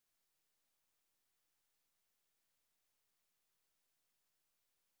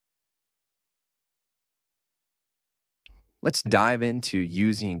let's dive into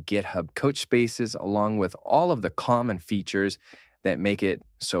using GitHub Couchspaces along with all of the common features that make it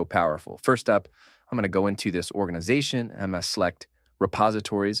so powerful. First up, I'm going to go into this organization. I'm going to select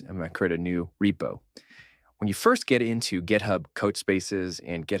repositories. I'm going to create a new repo. When you first get into GitHub Couchspaces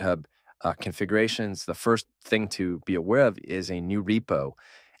and GitHub configurations, the first thing to be aware of is a new repo.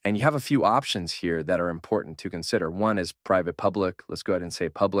 And you have a few options here that are important to consider. One is private public. Let's go ahead and say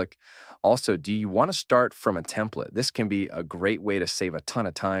public. Also, do you want to start from a template? This can be a great way to save a ton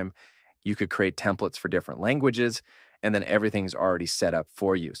of time. You could create templates for different languages, and then everything's already set up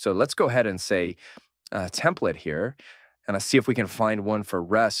for you. So let's go ahead and say template here, and I'll see if we can find one for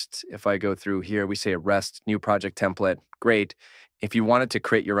REST. If I go through here, we say a REST new project template. Great. If you wanted to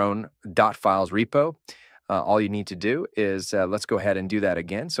create your own .files repo, all you need to do is, let's go ahead and do that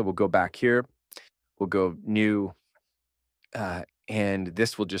again. So we'll go back here, we'll go new, and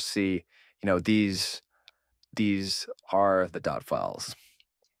this will just see, these are the .files.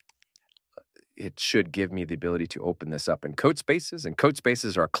 It should give me the ability to open this up in Couchspaces, and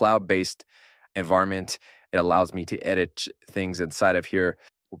Couchspaces are a cloud-based environment. It allows me to edit things inside of here.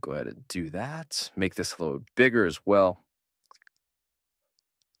 We'll go ahead and do that, make this a little bigger as well.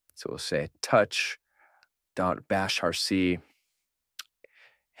 So we'll say touch.bashrc,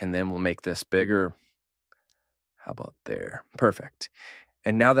 and then we'll make this bigger. How about there? Perfect.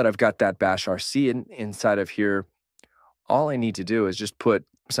 And now that I've got that bashrc inside of here, all I need to do is just put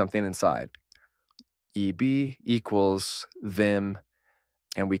something inside. eb equals vim,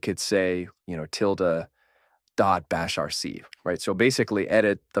 and we could say, tilde .bashrc, right? So basically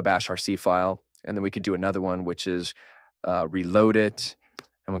edit the bashrc file, and then we could do another one, which is reload it,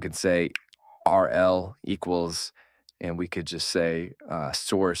 and we could say rl equals, and we could just say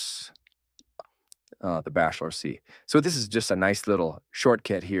source the bashrc. So this is just a nice little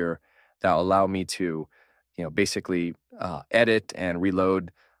shortcut here that will allow me to, basically edit and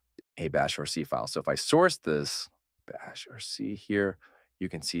reload a bashrc file. So if I source this bashrc here, you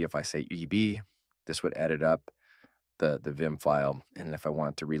can see if I say eb, this would edit up the vim file. And if I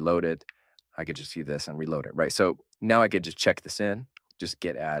want to reload it, I could just see this and reload it, right? So now I could just check this in, just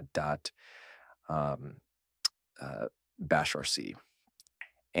git add bashrc.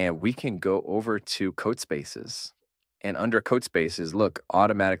 And we can go over to Couchspaces. And under Couchspaces, look,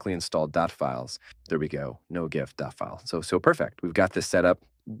 automatically installed .files. There we go, no gif .file. So perfect. We've got this set up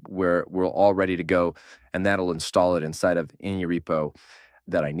where we're all ready to go, and that'll install it inside of any repo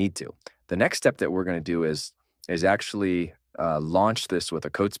that I need to. The next step that we're going to do is actually launch this with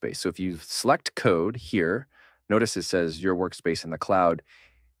a Couchspace. So if you select code here, notice it says your workspace in the cloud.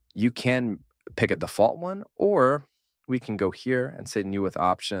 You can pick a default one, or we can go here and say new with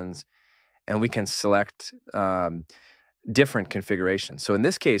options, and we can select different configurations. So in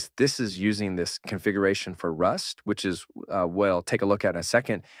this case, this is using this configuration for Rust, which is what I'll take a look at in a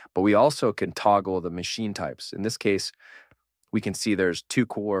second, but we also can toggle the machine types. In this case, we can see there's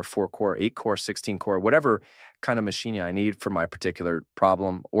 2-core, 4-core, 8-core, 16-core, whatever kind of machine I need for my particular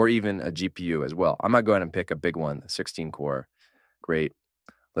problem, or even a GPU as well. I'm going to go ahead and pick a big one, 16-core. Great.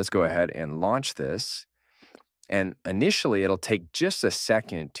 Let's go ahead and launch this. And initially, it'll take just a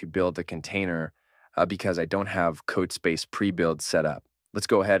second to build the container because I don't have Couchspace pre-build set up. Let's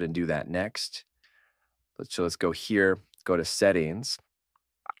go ahead and do that next. So let's go here, go to settings.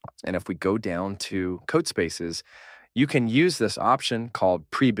 And if we go down to Couchspaces, you can use this option called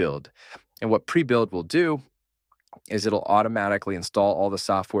pre-build. And what pre-build will do is it'll automatically install all the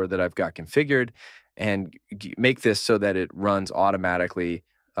software that I've got configured and make this so that it runs automatically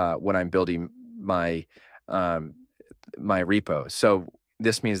when I'm building my my repo. So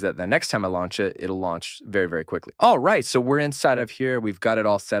this means that the next time I launch it, it'll launch very, very quickly. All right, so we're inside of here. We've got it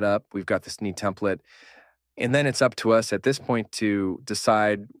all set up. We've got this neat template. And then it's up to us at this point to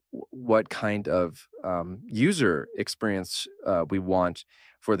decide what kind of user experience we want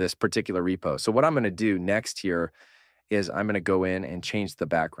for this particular repo. So what I'm going to do next here is I'm going to go in and change the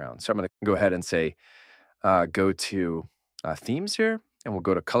background. So I'm going to go ahead and say, go to themes here, and we'll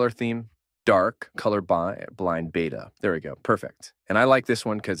go to color theme. Dark, color blind beta. There we go. Perfect. And I like this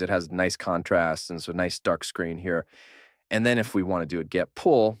one because it has nice contrast and so nice dark screen here. And then if we want to do a get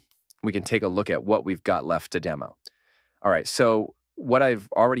pull, we can take a look at what we've got left to demo. All right. So what I've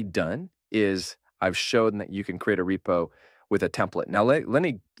already done is I've shown that you can create a repo with a template. Now let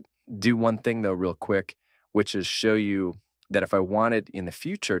me do one thing though real quick, which is show you that if I wanted in the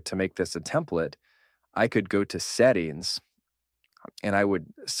future to make this a template, I could go to settings and I would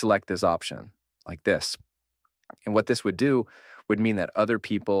select this option like this. And what this would do would mean that other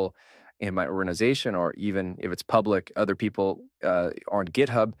people in my organization, or even if it's public, other people on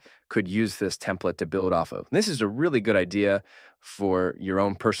GitHub could use this template to build off of. And this is a really good idea for your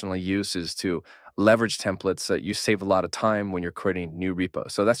own personal use, is to leverage templates so that you save a lot of time when you're creating new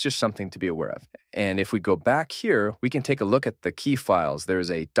repos. So that's just something to be aware of. And if we go back here, we can take a look at the key files.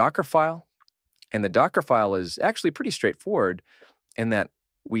 There's a Docker file, and the Docker file is actually pretty straightforward in that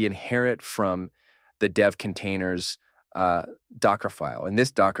we inherit from the dev containers Docker file. And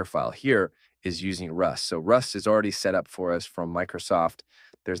this Docker file here is using Rust. So Rust is already set up for us from Microsoft.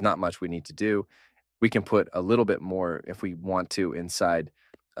 There's not much we need to do. We can put a little bit more if we want to inside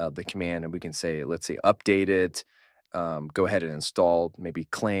the command, and we can say, let's say, update it, go ahead and install maybe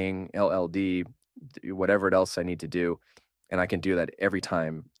Clang, LLD, whatever else I need to do. And I can do that every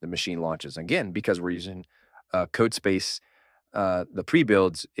time the machine launches. Again, because we're using CodeSpace, the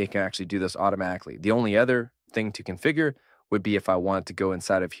pre-builds, it can actually do this automatically. The only other thing to configure would be if I wanted to go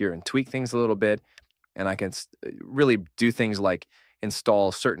inside of here and tweak things a little bit, and I can really do things like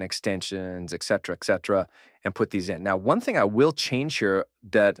install certain extensions, et cetera, and put these in. Now, one thing I will change here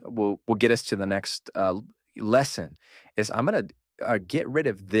that will get us to the next lesson is I'm going to get rid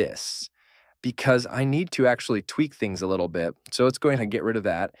of this, because I need to actually tweak things a little bit. So it's going to get rid of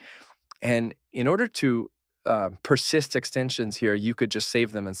that. And in order to persist extensions here, you could just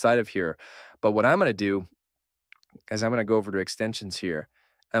save them inside of here. But what I'm going to do is I'm going to go over to extensions here.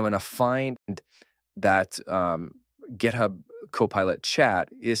 I'm going to find that GitHub Copilot chat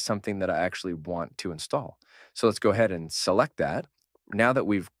is something that I actually want to install. So let's go ahead and select that. Now that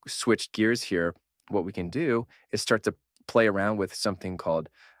we've switched gears here, what we can do is start to play around with something called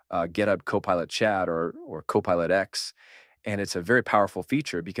GitHub Copilot chat or Copilot X. And it's a very powerful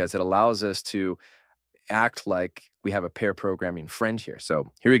feature because it allows us to act like we have a pair programming friend here.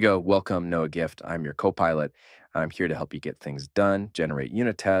 So here we go. Welcome, Noah Gift. I'm your Copilot. I'm here to help you get things done, generate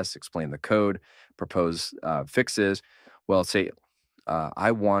unit tests, explain the code, propose fixes. Well, say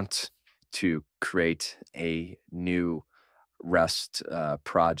I want to create a new Rust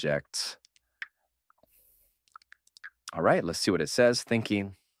project. All right, let's see what it says.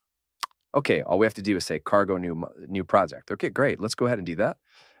 Thinking. Okay, all we have to do is say cargo new project. Okay, great. Let's go ahead and do that.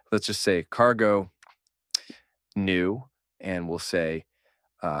 Let's just say cargo new, and we'll say,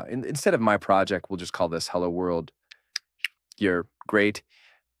 instead of my project, we'll just call this Hello World. You're great.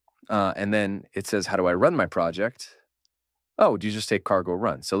 And then it says, how do I run my project? Oh, you just say cargo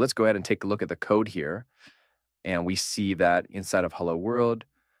run. So let's go ahead and take a look at the code here. And we see that inside of Hello World,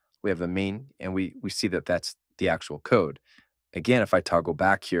 we have the main, and we see that that's the actual code. Again, if I toggle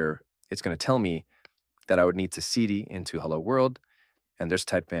back here, it's going to tell me that I would need to cd into Hello World, and there's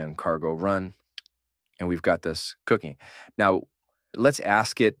type in cargo run, and we've got this cooking. Now, let's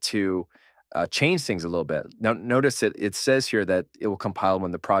ask it to change things a little bit. Now, notice it says here that it will compile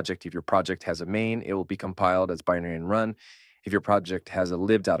when if your project has a main, it will be compiled as binary and run. If your project has a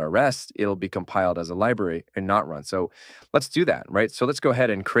lived.rest, it'll be compiled as a library and not run. So let's do that, right? So let's go ahead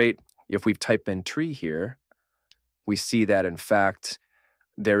and create, if we type in tree here, we see that, in fact,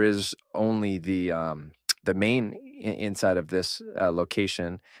 there is only the main inside of this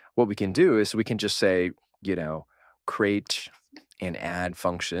location. What we can do is we can just say, create an add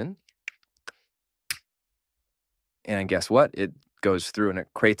function. And guess what? It goes through and it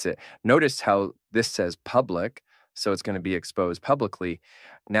creates it. Notice how this says public, so it's going to be exposed publicly.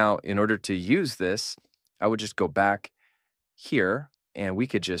 Now, in order to use this, I would just go back here, and we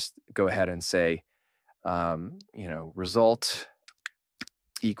could just go ahead and say, result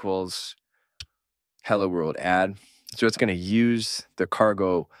equals hello world add. So it's going to use the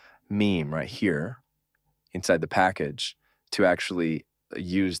cargo meme right here inside the package to actually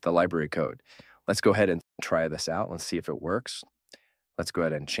use the library code. Let's go ahead and try this out. Let's see if it works. Let's go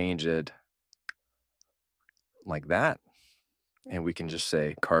ahead and change it like that. And we can just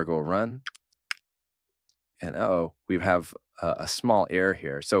say cargo run. And we have a small error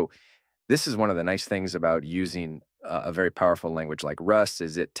here. So this is one of the nice things about using a very powerful language like Rust,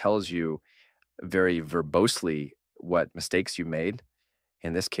 is it tells you very verbosely what mistakes you made.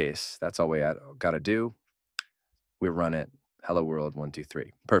 In this case, that's all we got to do. We run it. Hello world, 1, 2,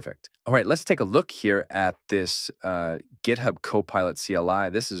 3. Perfect. All right, let's take a look here at this GitHub Copilot CLI.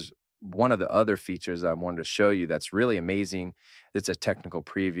 This is one of the other features I wanted to show you that's really amazing. It's a technical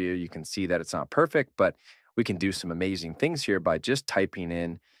preview. You can see that it's not perfect, but we can do some amazing things here by just typing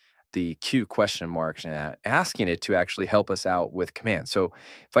in the Q question marks and asking it to actually help us out with commands. So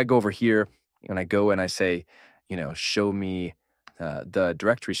if I go over here and I go and I say, show me the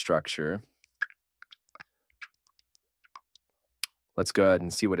directory structure, let's go ahead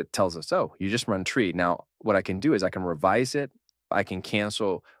and see what it tells us. Oh, you just run tree. Now, what I can do is I can revise it. I can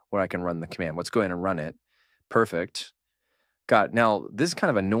cancel where I can run the command. Let's go ahead and run it. Perfect. Got now, this is kind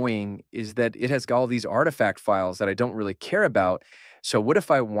of annoying is that it has got all these artifact files that I don't really care about. So what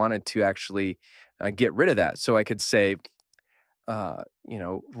if I wanted to actually get rid of that? So I could say,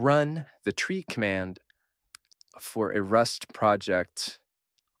 run the tree command for a Rust project,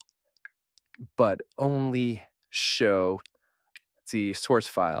 but only show the source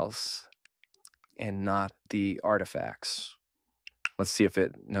files and not the artifacts. Let's see if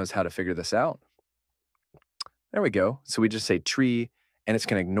it knows how to figure this out. There we go. So we just say tree, and it's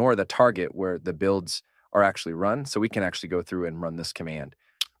going to ignore the target where the builds are actually run. So we can actually go through and run this command.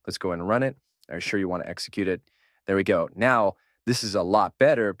 Let's go and run it. Are you sure you want to execute it? There we go. Now, this is a lot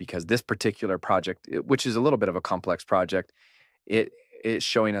better because this particular project, which is a little bit of a complex project, it is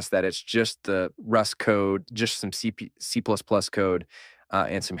showing us that it's just the Rust code, just some C++ code,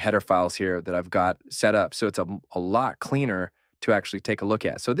 and some header files here that I've got set up. So it's a lot cleaner to actually take a look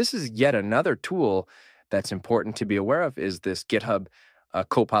at. So this is yet another tool that's important to be aware of is this GitHub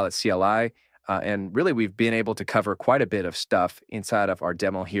Copilot CLI. And really, we've been able to cover quite a bit of stuff inside of our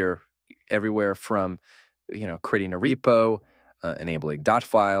demo here, everywhere from, creating a repo, enabling dot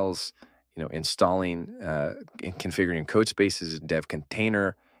files, installing and configuring code spaces in dev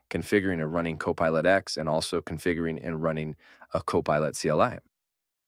container, configuring and running Copilot X, and also configuring and running a Copilot CLI.